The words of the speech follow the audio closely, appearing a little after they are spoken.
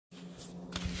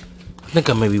I think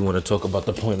I maybe want to talk about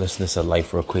the pointlessness of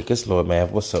life real quick. It's Lord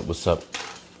Mav. What's up? What's up?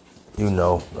 I'm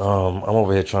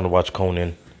over here trying to watch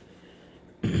Conan.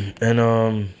 And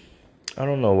I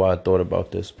don't know why I thought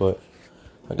about this, but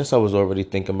I guess I was already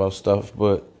thinking about stuff.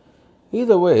 But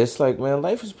either way, it's like, man,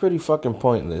 life is pretty fucking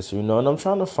pointless, and I'm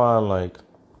trying to find, like,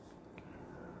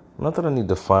 not that I need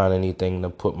to find anything to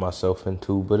put myself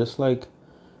into, but it's like,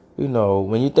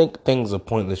 when you think things are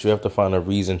pointless, you have to find a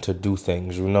reason to do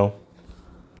things.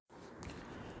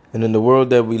 And in the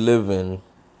world that we live in,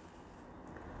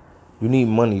 you need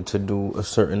money to do a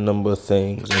certain number of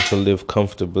things and to live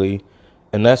comfortably.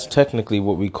 And that's technically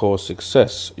what we call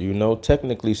success.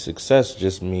 Technically success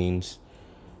just means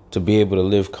to be able to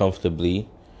live comfortably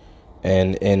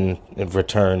and in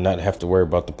return not have to worry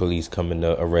about the police coming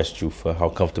to arrest you for how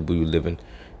comfortable you living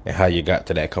and how you got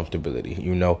to that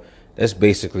comfortability. That's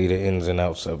basically the ins and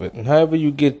outs of it. And however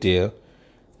you get there,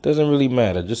 doesn't really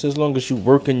matter. Just as long as you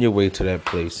working your way to that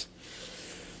place.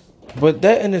 But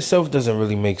that in itself doesn't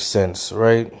really make sense,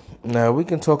 right? Now, we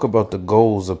can talk about the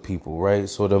goals of people, right?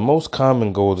 So the most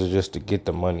common goals are just to get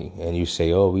the money. And you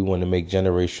say, oh, we want to make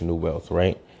generational wealth,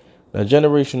 right? Now,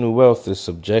 generational wealth is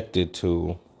subjected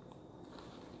to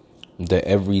the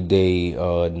everyday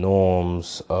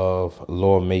norms of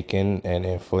lawmaking and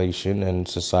inflation and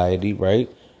society, right?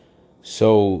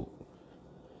 So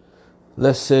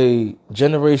let's say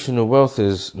generational wealth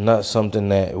is not something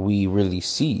that we really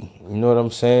see. You know what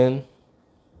I'm saying?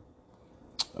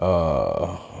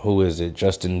 Who is it?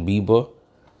 Justin Bieber.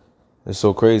 It's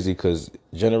so crazy because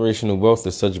generational wealth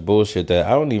is such bullshit that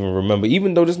I don't even remember.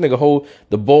 Even though this nigga hold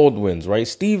the Baldwins, right?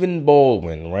 Stephen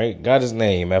Baldwin, right? Got his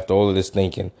name after all of this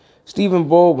thinking. Stephen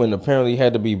Baldwin apparently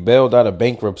had to be bailed out of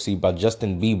bankruptcy by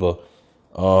Justin Bieber.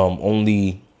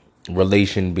 Only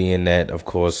relation being that, of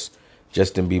course,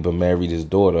 Justin Bieber married his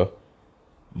daughter.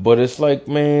 But it's like,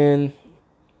 man,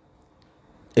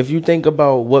 if you think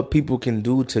about what people can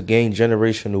do to gain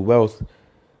generational wealth,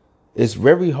 it's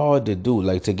very hard to do.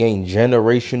 Like, to gain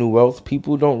generational wealth,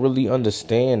 people don't really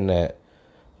understand that.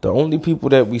 The only people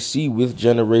that we see with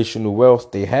generational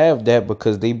wealth, they have that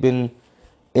because they've been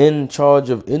in charge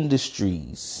of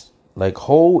industries, like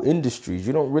whole industries.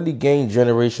 You don't really gain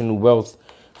generational wealth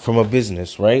from a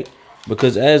business, right?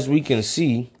 Because as we can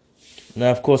see, now,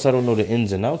 of course, I don't know the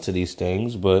ins and outs of these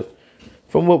things, but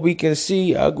from what we can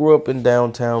see, I grew up in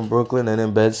downtown Brooklyn and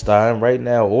in Bed-Stuy. Right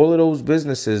now, all of those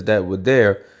businesses that were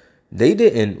there, they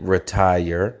didn't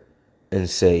retire and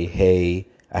say, hey,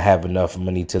 I have enough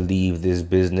money to leave this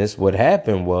business. What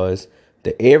happened was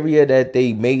the area that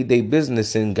they made their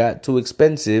business in got too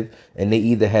expensive, and they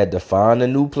either had to find a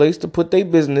new place to put their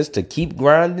business to keep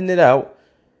grinding it out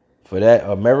for that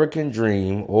American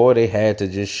dream, or they had to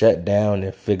just shut down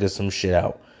and figure some shit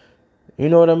out. You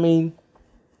know what I mean?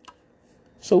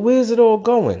 So where's it all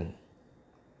going?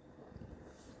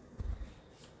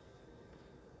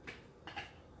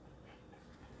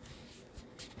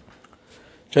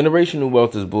 Generational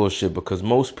wealth is bullshit because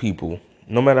most people,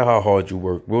 no matter how hard you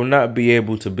work, will not be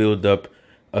able to build up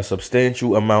a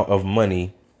substantial amount of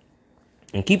money.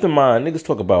 And keep in mind, niggas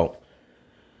talk about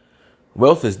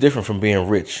wealth is different from being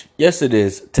rich. Yes, it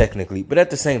is, technically. But at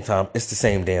the same time, it's the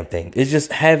same damn thing. It's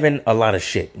just having a lot of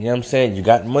shit. You know what I'm saying? You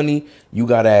got money, you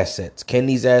got assets. Can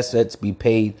these assets be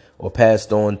paid or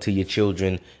passed on to your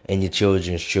children and your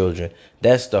children's children?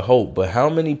 That's the hope. But how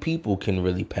many people can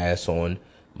really pass on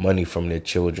money from their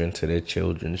children to their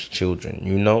children's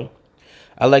children?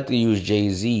 I like to use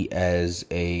Jay-Z as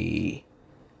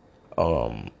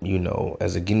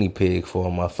as a guinea pig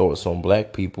for my thoughts on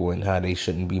black people and how they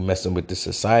shouldn't be messing with the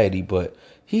society. But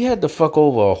he had to fuck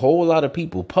over a whole lot of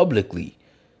people publicly.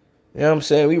 You know what I'm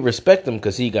saying? We respect him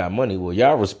because he got money. Well,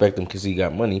 y'all respect him because he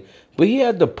got money. But he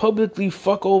had to publicly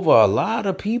fuck over a lot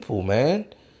of people, man.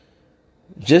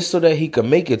 Just so that he could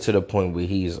make it to the point where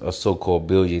he's a so-called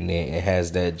billionaire and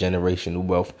has that generational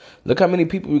wealth. Look how many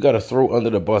people we got to throw under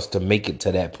the bus to make it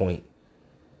to that point.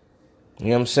 You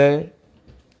know what I'm saying?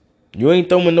 You ain't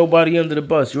throwing nobody under the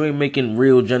bus. You ain't making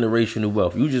real generational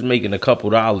wealth. You just making a couple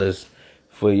dollars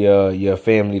for your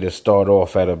family to start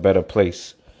off at a better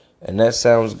place. And that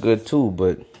sounds good too,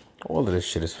 but all of this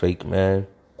shit is fake, man.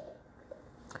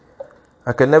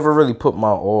 I could never really put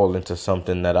my all into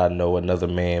something that I know another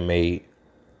man made.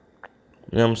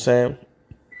 You know what I'm saying?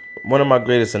 One of my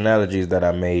greatest analogies that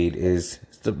I made is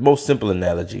the most simple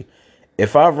analogy.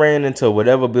 If I ran into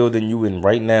whatever building you in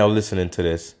right now listening to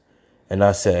this, and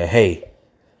I said, hey,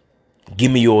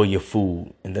 give me all your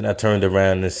food. And then I turned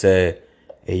around and said,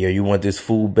 hey, yo, you want this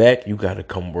food back? You got to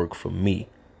come work for me.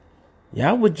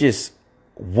 Y'all would just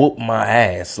whoop my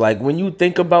ass. Like, when you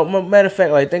think about, matter of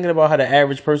fact, like, thinking about how the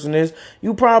average person is,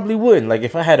 you probably wouldn't. Like,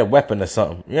 if I had a weapon or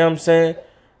something, you know what I'm saying?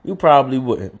 You probably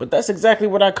wouldn't. But that's exactly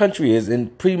what our country is, in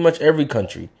pretty much every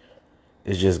country.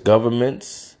 It's just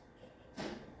governments.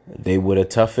 They were the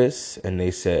toughest, and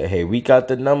they said, "Hey, we got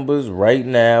the numbers right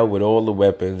now with all the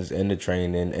weapons and the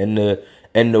training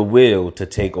and the will to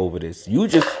take over this. You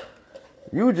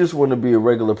just want to be a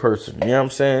regular person. You know what I'm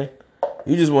saying?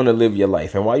 You just want to live your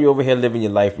life. And while you over here living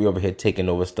your life, we over here taking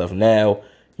over stuff. Now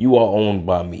you are owned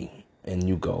by me." And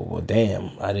you go, "Well,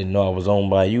 damn, I didn't know I was owned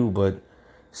by you, but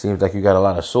seems like you got a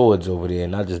lot of swords over there,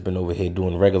 and I just been over here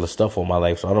doing regular stuff all my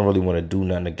life, so I don't really want to do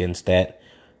nothing against that.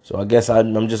 So I guess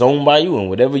I'm just owned by you, and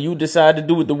whatever you decide to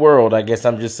do with the world, I guess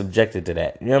I'm just subjected to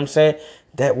that." You know what I'm saying?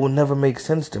 That will never make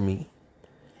sense to me.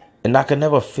 And I can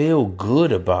never feel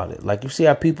good about it. Like, you see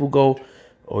how people go,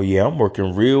 "Oh yeah, I'm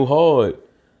working real hard.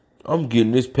 I'm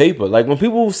getting this paper." Like, when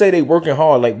people say they working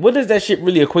hard, like, what does that shit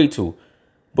really equate to?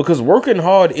 Because working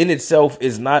hard in itself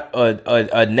is not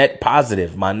a net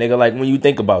positive, my nigga. Like, when you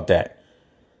think about that.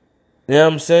 You know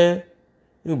what I'm saying?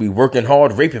 You'll be working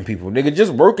hard, raping people. Nigga,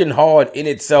 just working hard in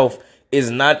itself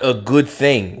is not a good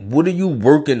thing. What are you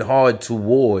working hard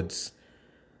towards?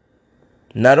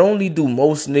 Not only do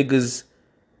most niggas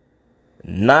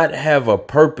not have a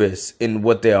purpose in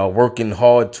what they are working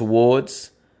hard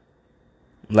towards,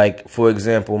 like, for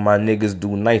example, my niggas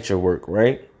do night work,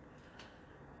 right?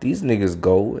 These niggas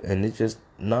go and it's just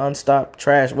nonstop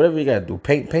trash. Whatever you gotta do,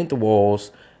 paint the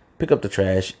walls, pick up the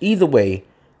trash. Either way,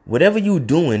 whatever you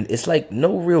doing, it's like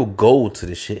no real goal to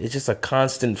this shit. It's just a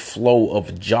constant flow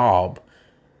of job.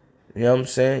 You know what I'm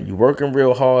saying? You working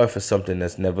real hard for something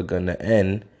that's never gonna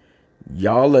end.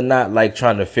 Y'all are not like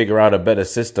trying to figure out a better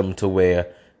system to where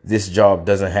this job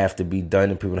doesn't have to be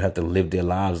done and people don't have to live their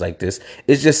lives like this.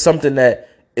 It's just something that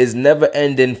is never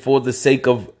ending for the sake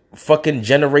of fucking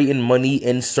generating money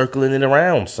and circling it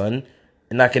around, son.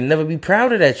 And I can never be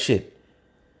proud of that shit.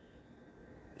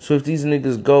 So if these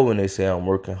niggas go and they say, "I'm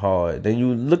working hard," then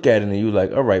you look at it and you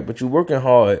like, all right, but you working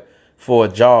hard for a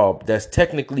job that's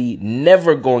technically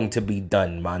never going to be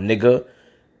done, my nigga.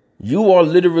 You are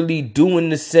literally doing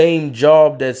the same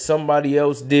job that somebody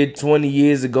else did 20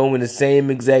 years ago in the same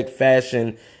exact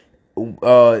fashion,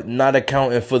 not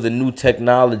accounting for the new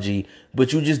technology,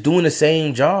 but you just doing the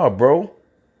same job, bro.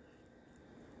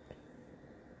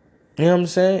 You know what I'm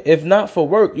saying? If not for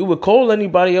work, you would call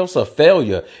anybody else a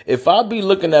failure. If I be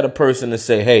looking at a person and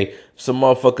say, "Hey, some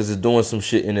motherfuckers is doing some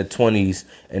shit in their 20s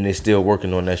and they still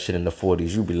working on that shit in the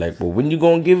 40s, you be like, "Well, when you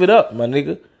gonna give it up, my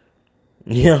nigga?"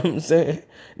 You know what I'm saying?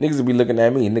 Niggas will be looking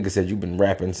at me and niggas said, "You've been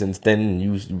rapping since then and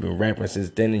you've been rapping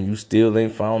since then and you still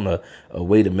ain't found a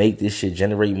way to make this shit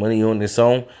generate money on its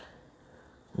own."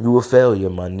 You a failure,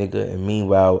 my nigga. And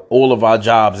meanwhile, all of our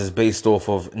jobs is based off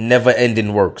of never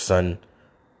ending work, son.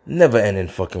 Never ending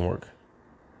fucking work.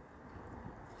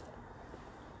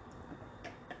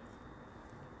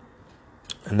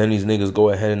 And then these niggas go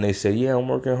ahead and they say, "Yeah, I'm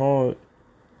working hard."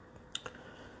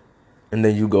 And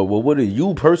then you go, "Well, what are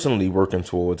you personally working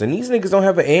towards?" And these niggas don't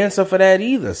have an answer for that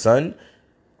either, son.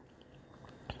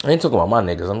 I ain't talking about my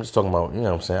niggas. I'm just talking about, you know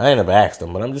what I'm saying? I ain't never asked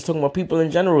them, but I'm just talking about people in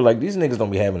general. Like, these niggas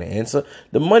don't be having an answer.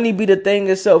 The money be the thing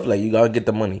itself. Like, you gotta get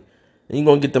the money. And you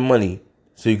gonna get the money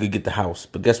so you could get the house.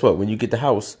 But guess what? When you get the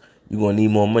house, you're gonna need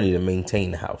more money to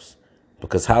maintain the house.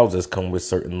 Because houses come with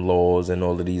certain laws and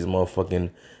all of these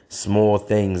motherfucking small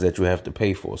things that you have to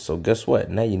pay for. So guess what?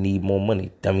 Now you need more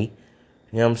money, dummy.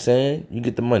 You know what I'm saying? You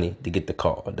get the money to get the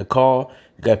car. The car,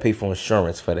 you gotta pay for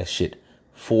insurance for that shit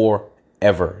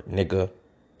forever, nigga.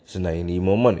 So now you need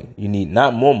more money. You need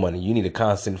not more money. You need a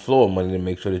constant flow of money to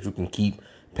make sure that you can keep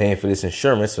paying for this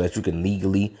insurance so that you can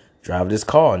legally drive this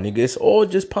car, nigga. It's all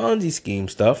just Ponzi scheme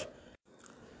stuff.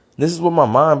 This is what my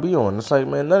mind be on. It's like,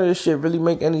 man, none of this shit really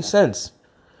make any sense.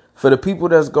 For the people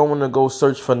that's going to go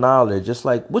search for knowledge, it's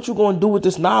like, what you going to do with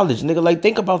this knowledge, nigga? Like,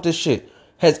 think about this shit.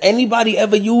 Has anybody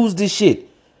ever used this shit?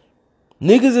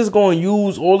 Niggas is going to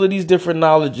use all of these different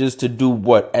knowledges to do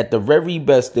what? At the very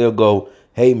best, they'll go,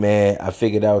 "Hey, man, I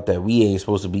figured out that we ain't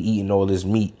supposed to be eating all this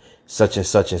meat, such and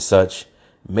such and such."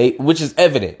 Which is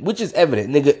evident,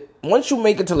 nigga. Once you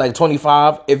make it to like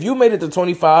 25, if you made it to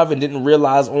 25 and didn't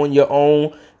realize on your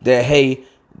own that, hey,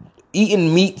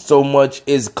 eating meat so much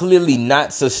is clearly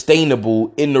not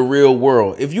sustainable in the real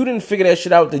world. If you didn't figure that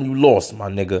shit out, then you lost, my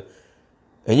nigga.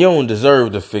 And you don't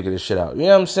deserve to figure this shit out. You know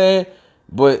what I'm saying?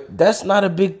 But that's not a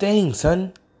big thing,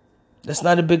 son. That's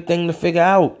not a big thing to figure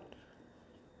out.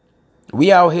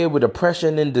 We out here with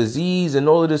oppression and disease and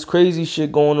all of this crazy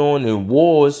shit going on and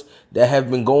wars that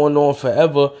have been going on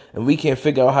forever, and we can't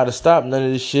figure out how to stop none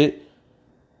of this shit.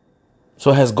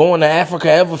 So has going to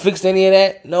Africa ever fixed any of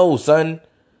that? No, son.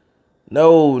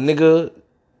 No, nigga.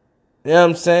 You know what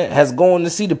I'm saying? Has going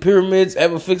to see the pyramids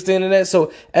ever fixed any of that?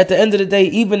 So at the end of the day,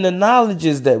 even the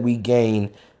knowledges that we gain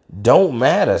don't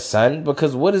matter, son.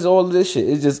 Because what is all of this shit?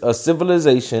 It's just a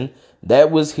civilization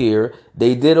that was here.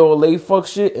 They did all they fuck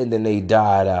shit and then they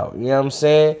died out. You know what I'm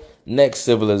saying? Next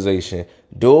civilization.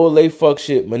 Do all they fuck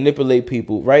shit, manipulate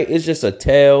people, right? It's just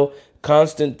a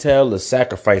constant tale of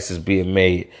sacrifices being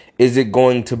made. Is it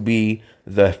going to be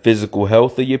the physical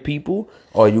health of your people?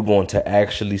 Or are you going to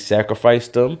actually sacrifice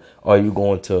them? Or are you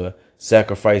going to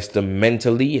sacrifice them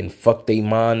mentally and fuck their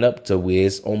mind up to where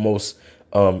it's almost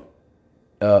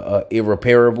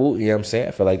irreparable? You know what I'm saying?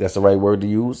 I feel like that's the right word to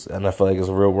use, and I feel like it's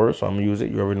a real word, so I'm gonna use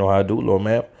it. You already know how I do, little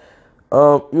man.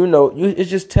 It's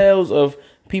just tales of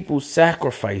people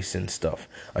sacrificing stuff.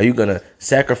 Are you gonna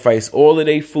sacrifice all of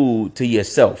their food to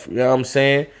yourself? You know what I'm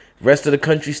saying? Rest of the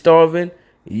country starving,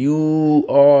 you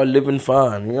are living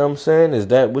fine. You know what I'm saying? Is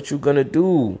that what you gonna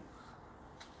do?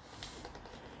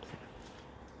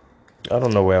 I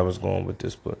don't know where I was going with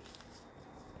this, but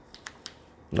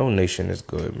no nation is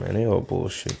good, man. They all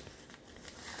bullshit.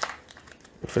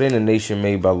 If it ain't a nation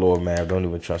made by Lord Mav, don't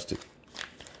even trust it.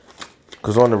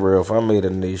 Because on the real, if I made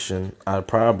a nation, I'd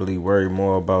probably worry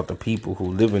more about the people who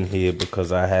live in here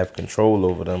because I have control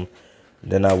over them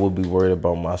than I would be worried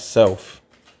about myself.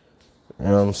 You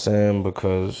know what I'm saying?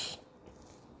 Because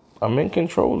I'm in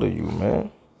control of you, man.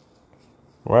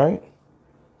 Right?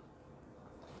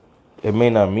 It may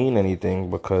not mean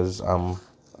anything because I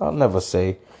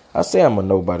say I'm a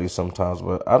nobody sometimes,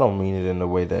 but I don't mean it in the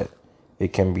way that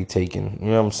it can be taken. You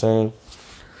know what I'm saying?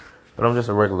 But I'm just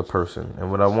a regular person.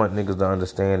 And what I want niggas to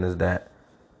understand is that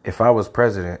if I was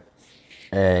president,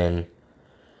 and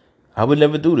I would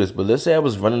never do this, but let's say I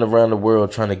was running around the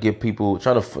world trying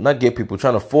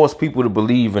to force people to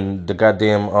believe in the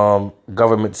goddamn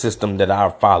government system that I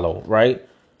follow, right?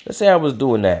 Let's say I was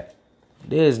doing that.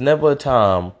 There's never a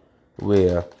time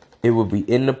where it would be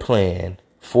in the plan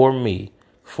for me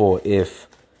for if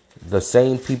the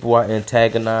same people I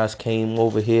antagonize came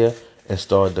over here and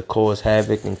started to cause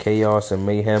havoc and chaos and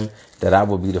mayhem, that I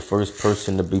would be the first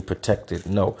person to be protected.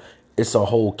 No, it's a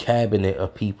whole cabinet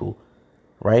of people,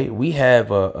 right? We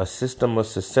have a system of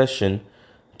succession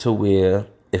to where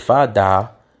if I die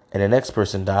and the next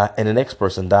person die and the next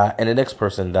person die and the next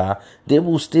person die, there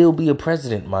will still be a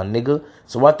president, my nigga.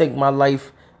 So I think my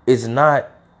life is not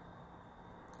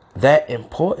that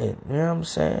important, you know what I'm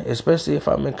saying? Especially if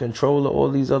I'm in control of all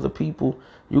these other people.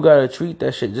 You gotta treat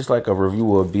that shit just like a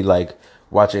reviewer would be like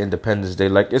watching Independence Day.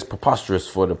 Like, it's preposterous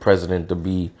for the president to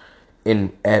be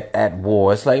at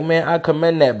war. It's like, man, I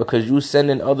commend that because you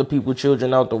sending other people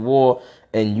children out to war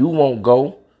and you won't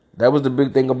go. That was the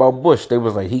big thing about Bush. They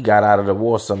was like, he got out of the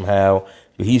war somehow,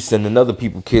 but he's sending other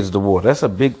people kids to war. That's a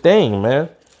big thing, man.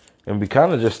 And we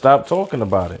kind of just stopped talking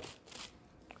about it.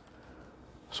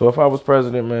 So if I was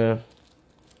president, man,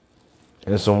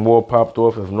 and some war popped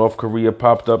off, if North Korea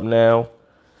popped up now,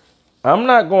 I'm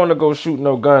not going to go shoot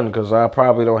no gun because I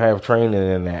probably don't have training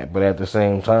in that. But at the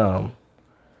same time,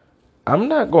 I'm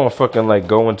not going to fucking like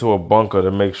go into a bunker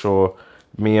to make sure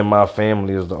me and my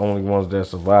family is the only ones that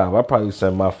survive. I probably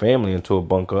send my family into a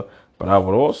bunker, but I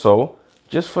would also,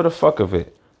 just for the fuck of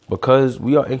it, because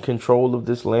we are in control of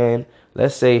this land,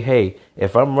 let's say, hey,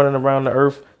 if I'm running around the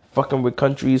earth fucking with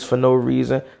countries for no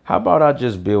reason, how about I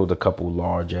just build a couple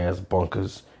large ass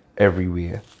bunkers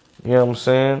everywhere? You know what I'm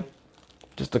saying?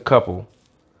 Just a couple.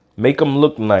 Make them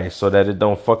look nice so that it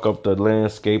don't fuck up the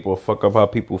landscape or fuck up how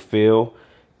people feel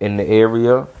in the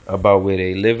area about where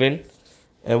they living.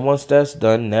 And once that's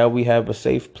done, now we have a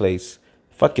safe place.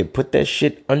 Fuck it, put that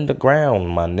shit underground,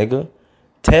 my nigga.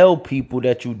 Tell people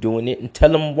that you doing it and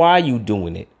tell them why you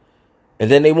doing it. And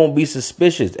then they won't be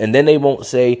suspicious. And then they won't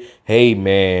say, hey,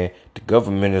 man, the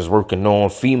government is working on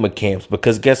FEMA camps.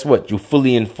 Because guess what? You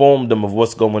fully informed them of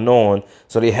what's going on.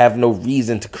 So they have no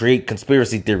reason to create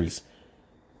conspiracy theories.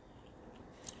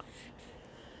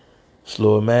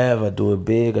 Slow Mav, I do it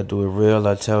big. I do it real.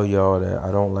 I tell y'all that I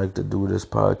don't like to do this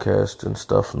podcast and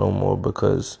stuff no more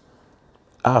because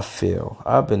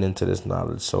I've been into this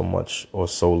knowledge so much or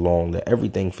so long that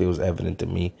everything feels evident to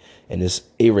me, and it's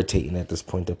irritating at this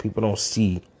point that people don't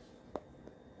see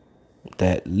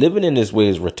that living in this way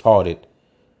is retarded.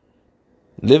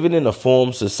 Living in a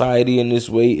formed society in this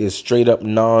way is straight up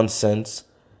nonsense.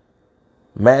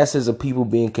 Masses of people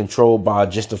being controlled by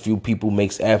just a few people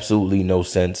makes absolutely no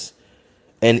sense.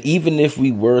 And even if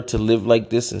we were to live like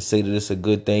this and say that it's a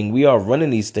good thing, we are running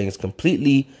these things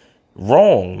completely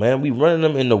wrong, man. We running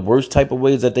them in the worst type of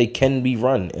ways that they can be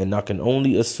run. And I can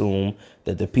only assume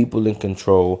that the people in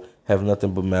control have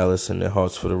nothing but malice in their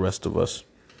hearts for the rest of us.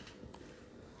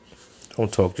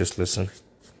 Don't talk, just listen.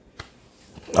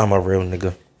 I'm a real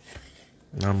nigga.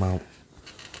 I'm out.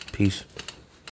 Peace.